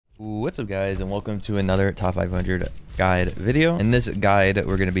What's up guys, and welcome to another top 500 guide video. In this guide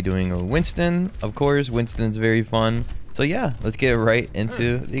we're going to be doing Winston. Of course, Winston's very fun, so yeah, let's get right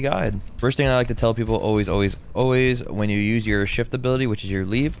into the guide. First thing I like to tell people, always when you use your shift ability, which is your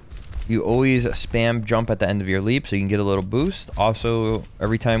leap, you always spam jump at the end of your leap so you can get a little boost. Also,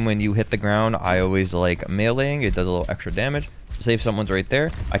 every time when you hit the ground, I always like meleeing. It does a little extra damage. Say if someone's right there,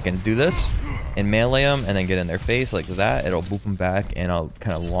 I can do this and melee them and then get in their face like that. It'll boop them back and I'll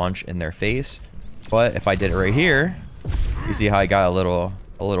kind of launch in their face. But if I did it right here, you see how I got a little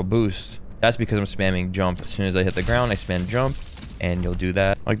boost. That's because I'm spamming jump. As soon as I hit the ground, I spam jump, and you'll do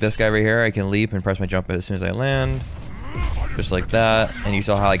that. Like this guy right here, I can leap and press my jump as soon as I land, just like that. And you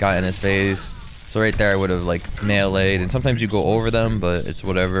saw how I got in his face. So right there, I would have like meleeed, and sometimes you go over them, but it's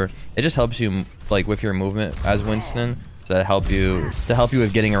whatever. It just helps you like with your movement as Winston. To help you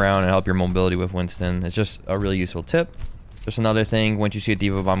with getting around and help your mobility with Winston. It's just a really useful tip. Just another thing, once you see a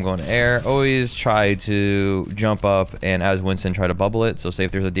diva bomb go in the air, always try to jump up and as Winston try to bubble it. So say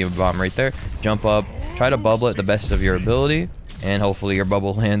if there's a diva bomb right there, jump up, try to bubble it the best of your ability, and hopefully your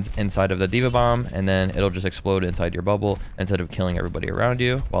bubble lands inside of the diva bomb, and then it'll just explode inside your bubble instead of killing everybody around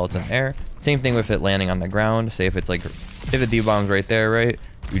you while it's in the air. Same thing with it landing on the ground. Say if it's like, if the diva bomb's right there, right?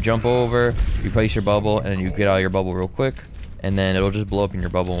 You jump over, you place your bubble, and then you get out of your bubble real quick, and then it'll just blow up in your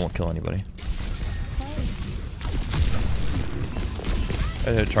bubble and won't kill anybody.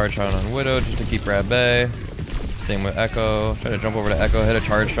 I hit a charge shot on Widow just to keep her at bay. Same with Echo. Try to jump over to Echo, hit a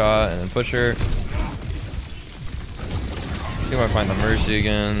charge shot, and then push her. See if I find the Mercy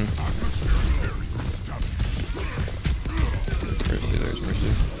again. There's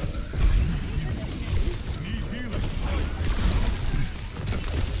Mercy.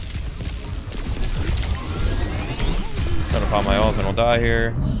 Trying to pop my ult and I'll die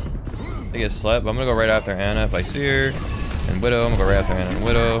here. I get slept, but I'm gonna go right after Anna if I see her. And Widow, I'm gonna go right after Anna and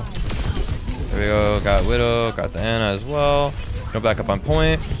Widow. There we go, got Widow, got the Anna as well. Go back up on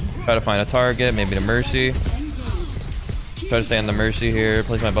point. Try to find a target, maybe the Mercy. Try to stay on the Mercy here,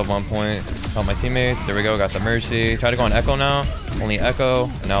 place my bubble on point. Help my teammates. There we go, got the Mercy. Try to go on Echo now. Only Echo,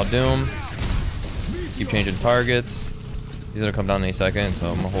 and now Doom. Keep changing targets. He's gonna come down any second, so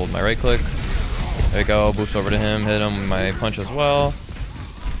I'm gonna hold my right click. There we go, boost over to him, hit him with my punch as well.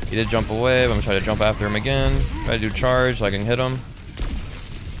 He did jump away, but I'm gonna try to jump after him again. Try to do charge so I can hit him.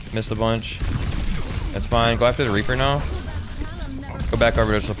 Missed a bunch. That's fine. Go after the Reaper now. Go back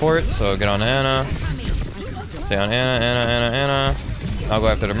over to support, so get on Anna. Stay on Anna. I'll go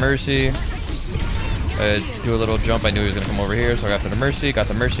after the Mercy. Do a little jump. I knew he was gonna come over here, so I got after the Mercy. Got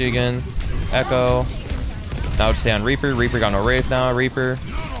the Mercy again. Echo. Now stay on Reaper. Reaper got no Wraith now. Reaper.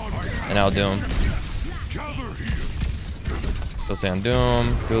 And now Doom. So stay on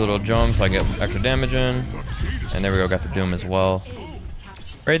Doom, do a little jump so I get extra damage in. And there we go, got the Doom as well.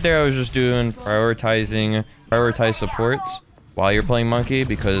 Right there I was just doing prioritize supports while you're playing Monkey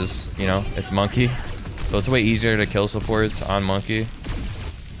because, you know, it's Monkey. So it's way easier to kill supports on Monkey.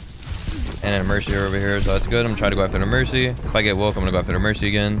 And then Mercy over here, so that's good. I'm trying to go after the Mercy. If I get woke, I'm gonna go after the Mercy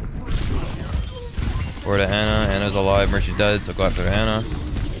again. Or to Anna. Anna's alive, Mercy's dead, so go after Anna.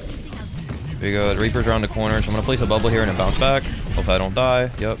 There you go, the Reaper's around the corner, so I'm gonna place a bubble here and then bounce back. Hope I don't die.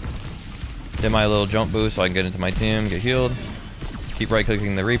 Yep. Did my little jump boost so I can get into my team, get healed. Keep right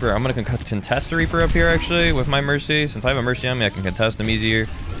clicking the Reaper. I'm gonna contest the Reaper up here actually with my Mercy. Since I have a Mercy on me, I can contest them easier.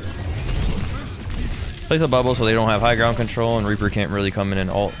 Place a bubble so they don't have high ground control and Reaper can't really come in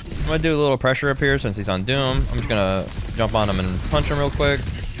and ult. I'm gonna do a little pressure up here since he's on Doom. I'm just gonna jump on him and punch him real quick.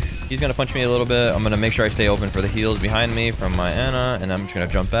 He's gonna punch me a little bit. I'm gonna make sure I stay open for the heals behind me from my Anna, and I'm just gonna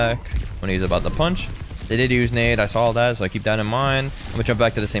jump back when he's about to punch. They did use nade, I saw that, so I keep that in mind. I'm gonna jump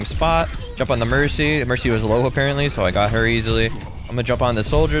back to the same spot, jump on the Mercy. The Mercy was low apparently, so I got her easily. I'm gonna jump on the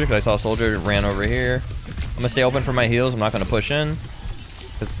Soldier because I saw a Soldier ran over here. I'm gonna stay open for my heals. I'm not gonna push in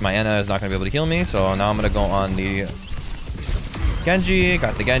because my Anna is not gonna be able to heal me. So now I'm gonna go on the Genji.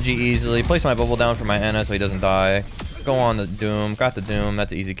 Got the Genji easily. Place my bubble down for my Anna so he doesn't die. Go on the Doom. Got the Doom.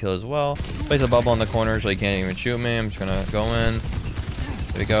 That's an easy kill as well. Place a bubble in the corner so he can't even shoot me. I'm just gonna go in.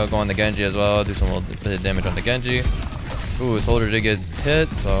 There we go. Go on the Genji as well. Do some little bit of damage on the Genji. Ooh, Soldier did get hit,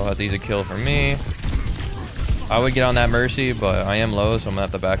 so that's an easy kill for me. I would get on that Mercy, but I am low, so I'm gonna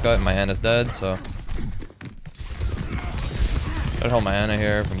have to back up. My Anna's dead, so. Try to hold my Anna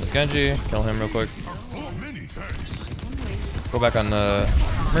here from the Genji. Kill him real quick. Go back on the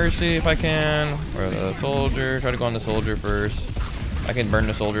Mercy if I can, or the Soldier. Try to go on the Soldier first. I can burn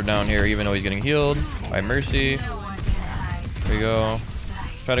the Soldier down here even though he's getting healed by Mercy. There we go.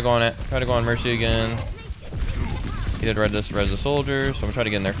 Try to go on Mercy again. He did res the Soldier, so I'm gonna try to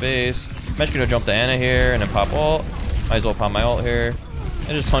get in their face. I'm actually gonna jump to Anna here and then pop ult. Might as well pop my ult here.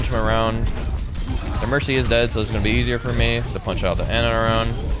 and just punch him around. The Mercy is dead, so it's gonna be easier for me to punch out the Ana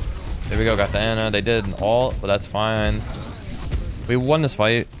around. There we go, got the Ana. They did an ult, but that's fine. We won this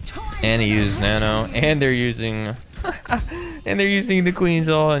fight, and he used Nano, and they're using and they're using the Queen's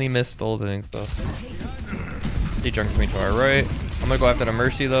ult, and he missed ulting. So he Drunken Queen to our right. I'm gonna go after the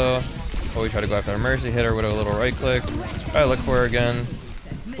Mercy though. Always try to go after the Mercy, hit her with a little right click. Try to look for her again.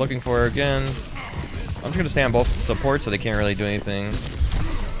 Looking for her again. I'm just gonna stay on both supports so they can't really do anything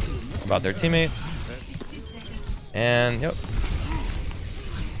about their teammates. And yep.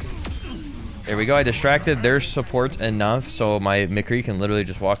 There we go. I distracted their supports enough so my McCree can literally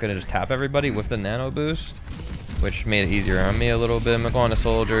just walk in and just tap everybody with the nano boost, which made it easier on me a little bit. I'm gonna go on the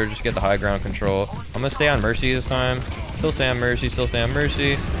soldier, just get the high ground control. I'm gonna stay on Mercy this time. Still stay on Mercy, still stay on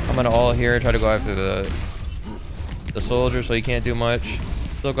Mercy. I'm gonna ult here, try to go after the soldier so he can't do much.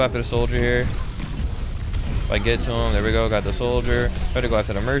 Still go after the soldier here. If I get to him, there we go, got the soldier. Try to go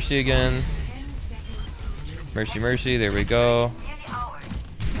after the Mercy again. Mercy, Mercy, there we go.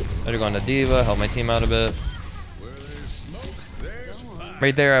 Try to go on the D.Va, help my team out a bit.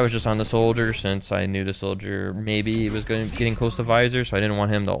 Right there, I was just on the soldier since I knew the soldier maybe was getting close to visor, so I didn't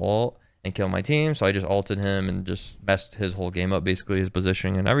want him to ult and kill my team. So I just ulted him and just messed his whole game up, basically his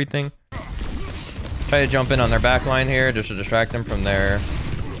positioning and everything. Try to jump in on their back line here just to distract them from their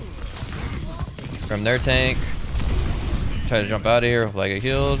tank. Try to jump out of here, hopefully I get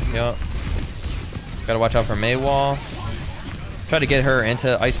healed. Yep. Gotta watch out for Maywall. Try to get her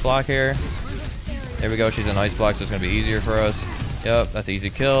into ice block here. There we go, she's in ice block, so it's gonna be easier for us. Yep, that's an easy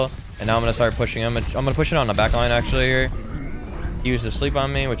kill. And now I'm gonna start pushing him. I'm gonna push it on the back line actually here. He used to sleep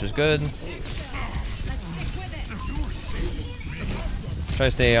on me, which is good. Try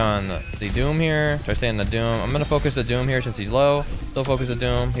to stay on the Doom here. Try to stay on the Doom. I'm gonna focus the Doom here since he's low. Still focus the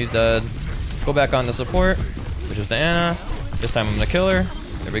Doom. He's dead. Go back on the support, which is the Ana. This time I'm gonna kill her.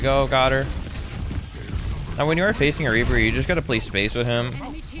 There we go, got her. Now when you are facing a Reaper, you just gotta play space with him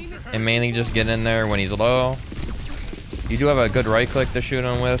and mainly just get in there when he's low. You do have a good right click to shoot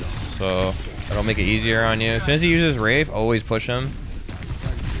him with, so that'll make it easier on you. As soon as he uses Wraith, always push him.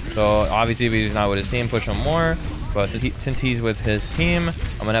 So obviously if he's not with his team, push him more. But since he's with his team,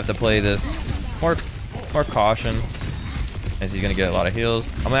 I'm gonna have to play this more caution, as he's gonna get a lot of heals.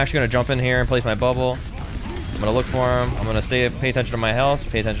 I'm actually gonna jump in here and place my bubble. I'm gonna look for him. I'm gonna pay attention to my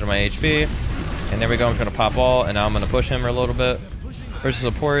health, pay attention to my HP. And there we go, I'm just gonna pop all, and now I'm gonna push him a little bit. Versus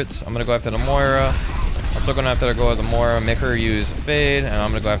supports, I'm gonna go after the Moira. I'm still gonna have to go with the Moira, make her use Fade, and I'm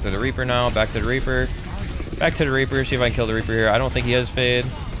gonna go after the Reaper now. Back to the Reaper. Back to the Reaper, see if I can kill the Reaper here. I don't think he has Fade.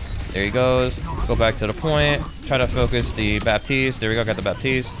 There he goes. Go back to the point. Try to focus the Baptiste. There we go, got the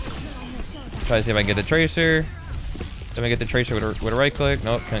Baptiste. Try to see if I can get the Tracer. Then I get the Tracer with a right click.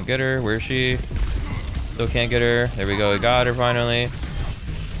 Nope, can't get her. Where is she? Still can't get her. There we go, we got her finally.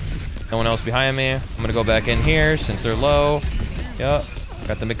 No one else behind me. I'm gonna go back in here since they're low. Yep.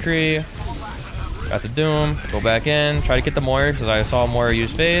 Got the McCree. Got the Doom. Go back in. Try to get the Moira because I saw Moira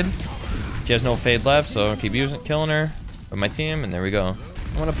use Fade. She has no Fade left, so keep killing her with my team. And there we go.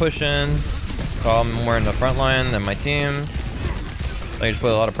 I'm gonna push in. Call more in the front line than my team. I just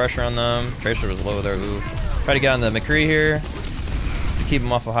put a lot of pressure on them. Tracer was low there. Ooh. Try to get on the McCree here to keep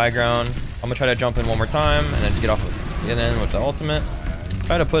him off of high ground. I'm gonna try to jump in one more time and then get in with the ultimate.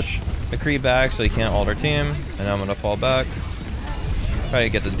 Try to push McCree back so he can't ult our team, and I'm gonna fall back. Try to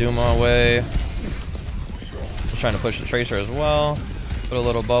get the Duma away. Just trying to push the Tracer as well. Put a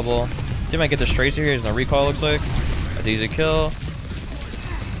little bubble. See if I can get this Tracer here. There's no recall, looks like. That's easy to kill.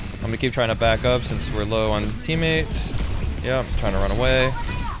 I'm gonna keep trying to back up since we're low on teammates. Yep, trying to run away.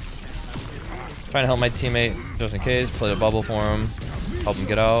 Trying to help my teammate just in case. Play the bubble for him. Help him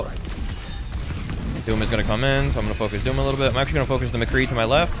get out. Doom is gonna come in, so I'm gonna focus Doom a little bit. I'm actually gonna focus the McCree to my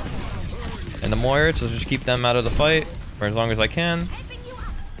left and the Moira, so just keep them out of the fight for as long as I can.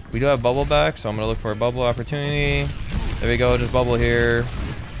 We do have bubble back, so I'm gonna look for a bubble opportunity. There we go, just bubble here.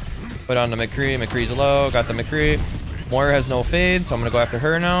 Put on the McCree. McCree's low. Got the McCree. Moira has no Fade, so I'm gonna go after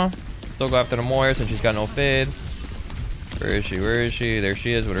her now. Still go after the Moira since she's got no Fade. Where is she? Where is she? There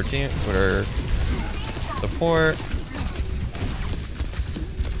she is with her team, with her support.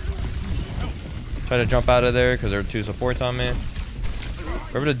 Try to jump out of there because there are two supports on me.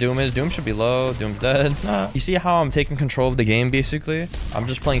 Wherever the Doom is, Doom should be low. Doom's dead. You see how I'm taking control of the game, basically? I'm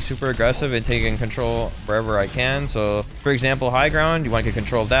just playing super aggressive and taking control wherever I can. So, for example, high ground, you want to get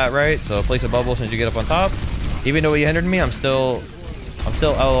control of that, right? So, place a bubble since you get up on top. Even though he hindered me, I'm still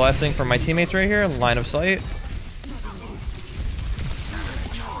LOSing for my teammates right here. Line of sight.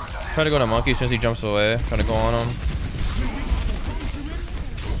 Try to go to Monkey as soon as he jumps away. Trying to go on him.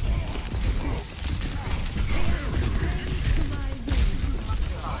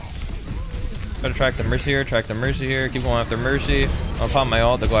 Try to track the Mercy here, track the Mercy here. Keep going after Mercy. I'm gonna pop my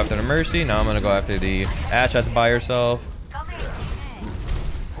ult to go after the Mercy. Now I'm gonna go after the Ashe. Has to buy herself.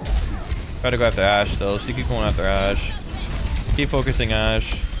 Try to go after Ashe though. So you keep going after Ashe. Keep focusing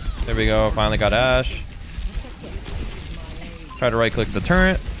Ashe. There we go. Finally got Ashe. Try to right click the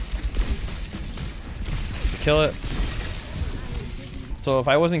turret. Kill it. So if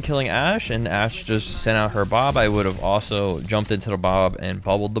I wasn't killing Ashe and Ashe just sent out her Bob, I would have also jumped into the Bob and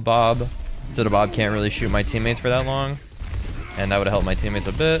bubbled the Bob. So the Bob can't really shoot my teammates for that long. And that would have helped my teammates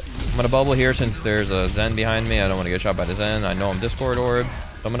a bit. I'm going to bubble here since there's a Zen behind me. I don't want to get shot by the Zen. I know I'm Discord Orb.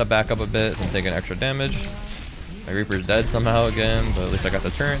 So I'm going to back up a bit and take an extra damage. My Reaper's dead somehow again, but at least I got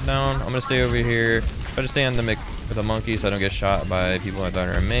the turret down. I'm going to stay over here. Try to stay on the with the monkey so I don't get shot by people that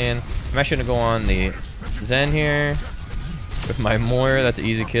are in main. I'm actually going to go on the Zen here. With my Moir, that's an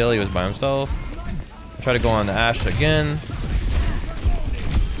easy kill. He was by himself. I try to go on the Ashe again.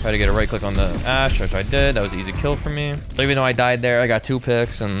 Try to get a right click on the Ashe, which I did. That was an easy kill for me. So even though I died there, I got 2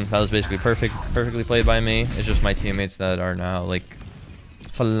 picks, and that was basically perfectly played by me. It's just my teammates that are now like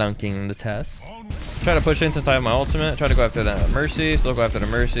flunking the test. Try to push in since I have my ultimate. Try to go after the Mercy. Still go after the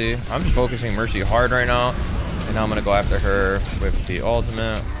Mercy. I'm just focusing Mercy hard right now, and now I'm gonna go after her with the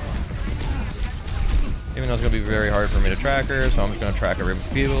ultimate. Even though it's going to be very hard for me to track her, so I'm just going to track her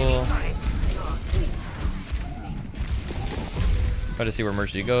with people. Try to see where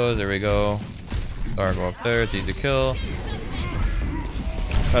Mercy goes. There we go. Sorry, go up there. It's easy to kill.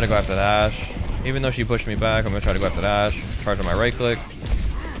 Try to go after the Ashe. Even though she pushed me back, I'm going to try to go after the Ashe. Charge on my right click.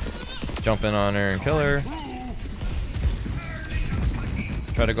 Jump in on her and kill her.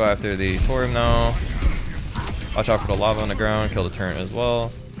 Try to go after the Torb now. Watch out for the lava on the ground. Kill the turret as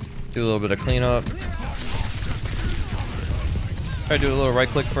well. Do a little bit of cleanup. Try to do a little right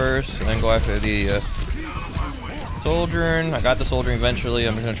click first, and then go after the Soldierin. I got the Soldierin eventually.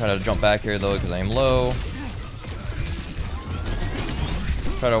 I'm just going to try to jump back here though because I am low.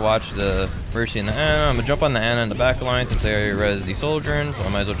 Try to watch the Mercy and the Ana. I'm going to jump on the Ana in the back line since they already res the Soldierin, so I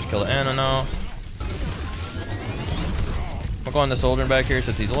might as well just kill the Ana now. I'll go on the Soldierin back here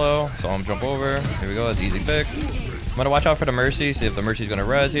since he's low, so I'm going to jump over. Here we go, that's easy pick. I'm going to watch out for the Mercy, see if the Mercy's going to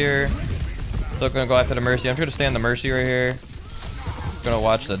res here. So I'm going to go after the Mercy. I'm just going to stay on the Mercy right here. Gonna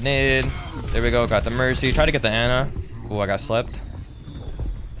watch the nade. There we go, got the Mercy. Try to get the Ana. Oh, I got slept.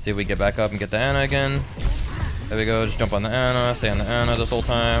 See if we get back up and get the Ana again. There we go, just jump on the Ana, stay on the Ana this whole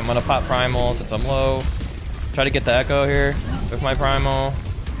time. I'm gonna pop Primal since I'm low. Try to get the Echo here with my Primal.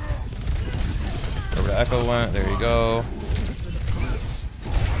 Where the Echo went, there you go.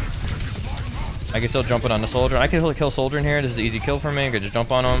 I can still jump it on the Soldier. I can kill Soldier in here. This is an easy kill for me. I could just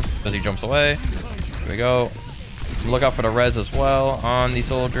jump on him because he jumps away. There we go. Look out for the res as well on the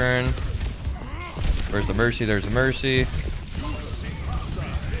Soldierin. Where's the Mercy? There's the Mercy.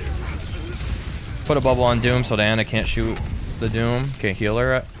 Put a bubble on Doom so the Ana can't shoot the Doom. Can't heal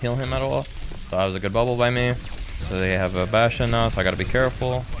him at all. So that was a good bubble by me. So they have a Bastion now, so I gotta be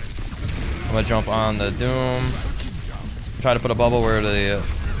careful. I'm gonna jump on the Doom. Try to put a bubble where the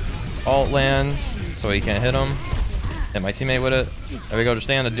ult lands so he can't hit him. Hit my teammate with it. There we go, just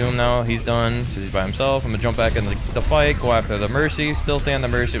stay on the Doom now. He's done because he's by himself. I'm gonna jump back in the fight, go after the Mercy. Still stay on the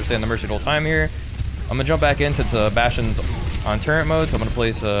Mercy, stay on the Mercy the whole time here. I'm gonna jump back in since Bastion's on turret mode, so I'm gonna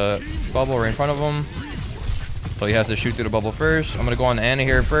place a bubble right in front of him. So he has to shoot through the bubble first. I'm gonna go on the Ana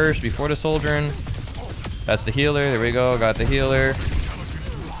here first before the Soldierin. That's the healer. There we go, got the healer.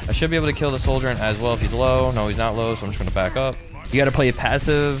 I should be able to kill the Soldierin as well if he's low. No, he's not low, so I'm just gonna back up. You got to play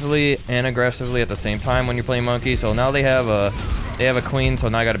passively and aggressively at the same time when you're playing monkey. So now they have a queen, so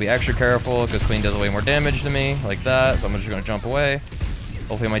now I got to be extra careful because queen does way more damage to me like that. So I'm just going to jump away.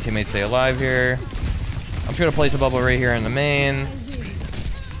 Hopefully my teammates stay alive here. I'm just going to place a bubble right here in the main,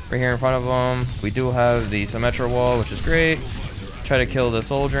 right here in front of them. We do have the Symmetra wall, which is great. Try to kill the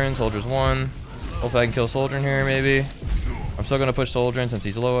Soldierin. Soldier's one. Hopefully I can kill Soldierin here maybe. I'm still going to push Soldierin since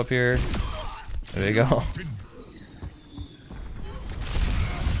he's low up here. There you go.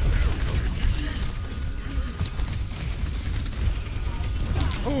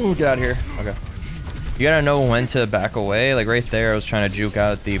 Ooh, get out of here. Okay. You gotta know when to back away. Like right there, I was trying to juke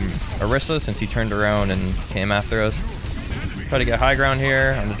out the Orisa since he turned around and came after us. Try to get high ground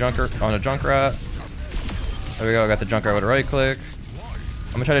here on the Junkrat. There we go, I got the Junkrat with a right click.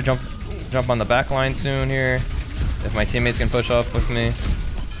 I'm gonna try to jump on the back line soon here. If my teammates can push up with me.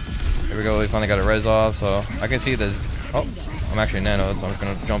 There we go, we finally got a res off, so I can see this. Oh, I'm actually nanoed, so I'm just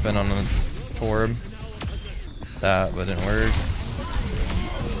gonna jump in on the Torb. That, but it didn't work.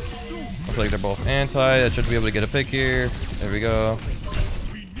 Looks like they're both anti. I should be able to get a pick here. There we go.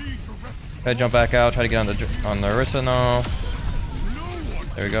 Try to jump back out. Try to get on the Orisa now.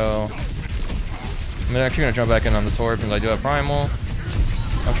 There we go. I'm actually going to jump back in on the sword because I do have Primal. I'm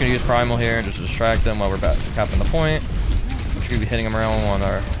just going to use Primal here and just distract them while we're capping the point. I'm just going to be hitting them around when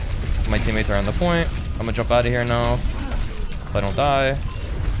my teammates are on the point. I'm going to jump out of here now if I don't die.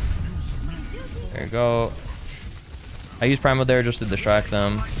 There you go. I use Primal there just to distract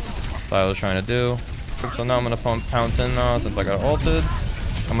them. That's what I was trying to do. So now I'm going to pounce in now since I got ulted.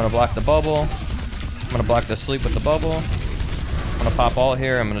 I'm going to block the bubble. I'm going to block the sleep with the bubble. I'm going to pop ult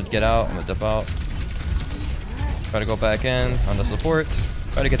here. I'm going to get out. I'm going to dip out. Try to go back in on the supports.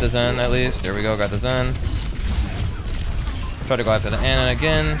 Try to get the Zen at least. There we go. Got the Zen. Try to go after the Ana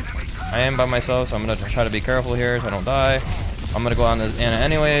again. I am by myself, so I'm going to try to be careful here so I don't die. I'm going to go on the Ana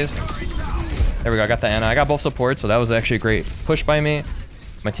anyways. There we go. I got the Ana. I got both supports, so that was actually a great push by me.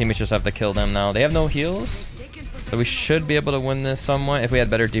 My teammates just have to kill them now. They have no heals, so we should be able to win this somewhat. If we had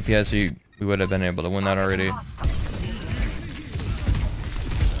better DPS, we would have been able to win that already.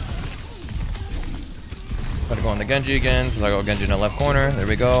 Try to go on the Genji again. So I go Genji in the left corner. There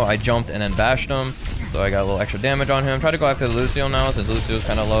we go. I jumped and then bashed him, so I got a little extra damage on him. Try to go after the Lucio now since Lucio's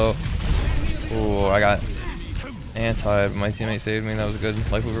kind of low. Ooh, I got anti. My teammate saved me. That was a good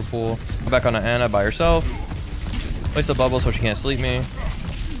life mover pool. Go back on the Ana by herself. Place the bubble so she can't sleep me.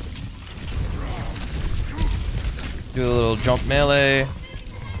 Do a little jump melee.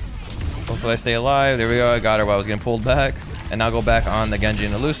 Hopefully I stay alive. There we go. I got her while I was getting pulled back. And now go back on the Genji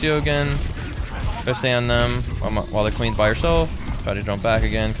and the Lucio again. Try to stay on them while the Queen's by herself. Try to jump back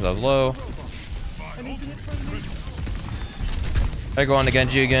again because I was low. I go on the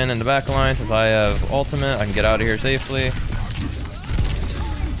Genji again in the back line since I have ultimate. I can get out of here safely.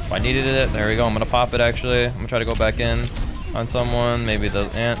 If I needed it, there we go. I'm going to pop it actually. I'm going to try to go back in on someone. Maybe the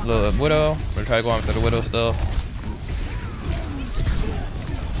Widow. I'm going to try to go after the Widow still.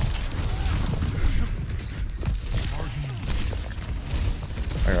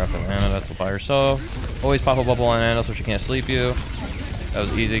 After Ana, that's by herself. Always pop a bubble on Ana so she can't sleep you. That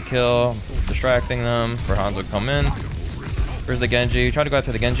was an easy kill. Distracting them for Hanzo to come in. Here's the Genji. Try to go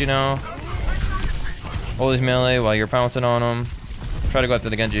after the Genji now. Hold his melee while you're pouncing on him. Try to go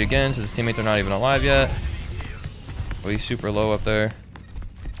after the Genji again since his teammates are not even alive yet. Oh, he's super low up there.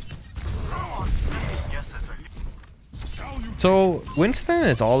 So Winston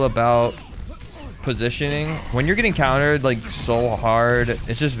is all about positioning. When you're getting countered like so hard,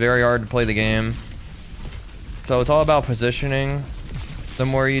 it's just very hard to play the game. So it's all about positioning. The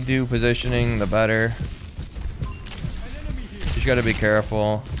more you do positioning, the better. You just gotta be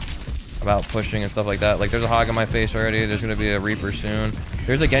careful about pushing and stuff like that. Like there's a hog in my face already. There's gonna be a Reaper soon.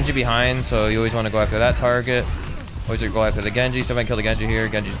 There's a Genji behind, so you always want to go after that target. Always go after the Genji. So if I can kill the Genji here,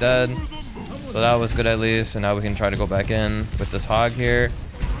 Genji's dead. So that was good at least. And now we can try to go back in with this hog here.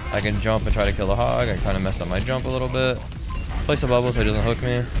 I can jump and try to kill the hog. I kind of messed up my jump a little bit. Place a bubble so he doesn't hook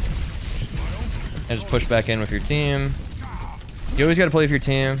me. And just push back in with your team. You always got to play with your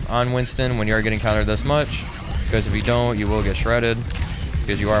team on Winston when you are getting countered this much. Because if you don't, you will get shredded.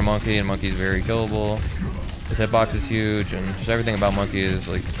 Because you are Monkey and Monkey's very killable. His hitbox is huge and just everything about Monkey is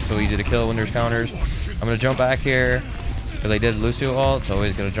like so easy to kill when there's counters. I'm going to jump back here. Because I did Lucio ult, so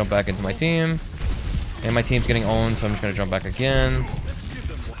always going to jump back into my team. And my team's getting owned, so I'm just going to jump back again.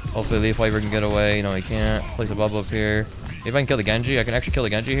 Hopefully Leaf Wiper can get away. You know, he can't. Place a bubble up here. If I can kill the Genji, I can actually kill the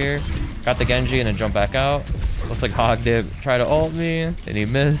Genji here. Got the Genji and then jump back out. Looks like Hog did try to ult me, and he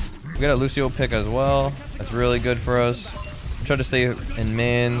missed. We got a Lucio pick as well. That's really good for us. Try to stay in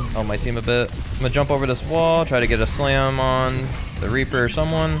main on my team a bit. I'm going to jump over this wall, try to get a slam on the Reaper or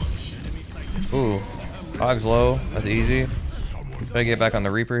someone. Ooh, Hog's low. That's easy. Try to get back on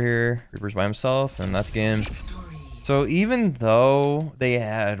the Reaper here. Reaper's by himself, and that's game. So even though they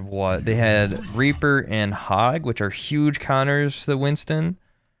had what? They had Reaper and Hog, which are huge counters to Winston.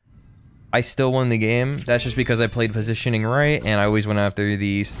 I still won the game. That's just because I played positioning right, and I always went after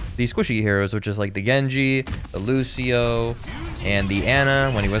these squishy heroes, which is like the Genji, the Lucio, and the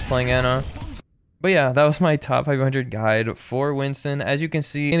Ana when he was playing Ana. But yeah, that was my top 500 guide for Winston. As you can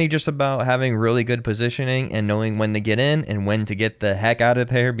see, mainly just about having really good positioning and knowing when to get in and when to get the heck out of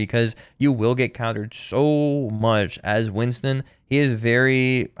there, because you will get countered so much as Winston. He is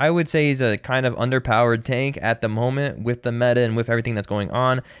very, I would say he's a kind of underpowered tank at the moment with the meta and with everything that's going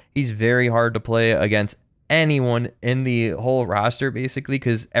on. He's very hard to play against anyone in the whole roster basically,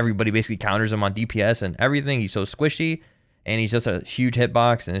 because everybody basically counters him on DPS and everything. He's so squishy. And he's just a huge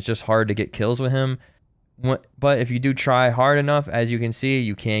hitbox, and it's just hard to get kills with him. But if you do try hard enough, as you can see,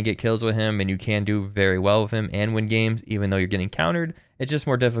 you can get kills with him, and you can do very well with him and win games, even though you're getting countered. It's just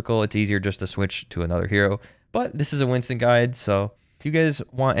more difficult. It's easier just to switch to another hero. But this is a Winston guide, so If you guys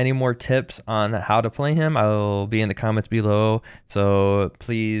want any more tips on how to play him, I will be in the comments below. So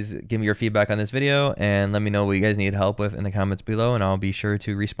please give me your feedback on this video and let me know what you guys need help with in the comments below, and I'll be sure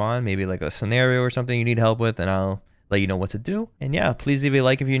to respond. Maybe like a scenario or something you need help with, and I'll let you know what to do. And yeah, please leave a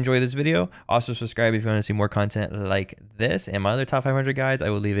like if you enjoyed this video. Also subscribe if you want to see more content like this and my other top 500 guides. I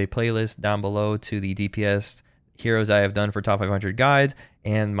will leave a playlist down below to the DPS heroes I have done for top 500 guides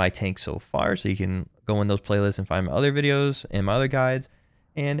and my tanks so far, so you can go in those playlists and find my other videos and my other guides.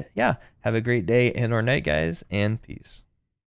 And yeah, have a great day and or night, guys, and peace.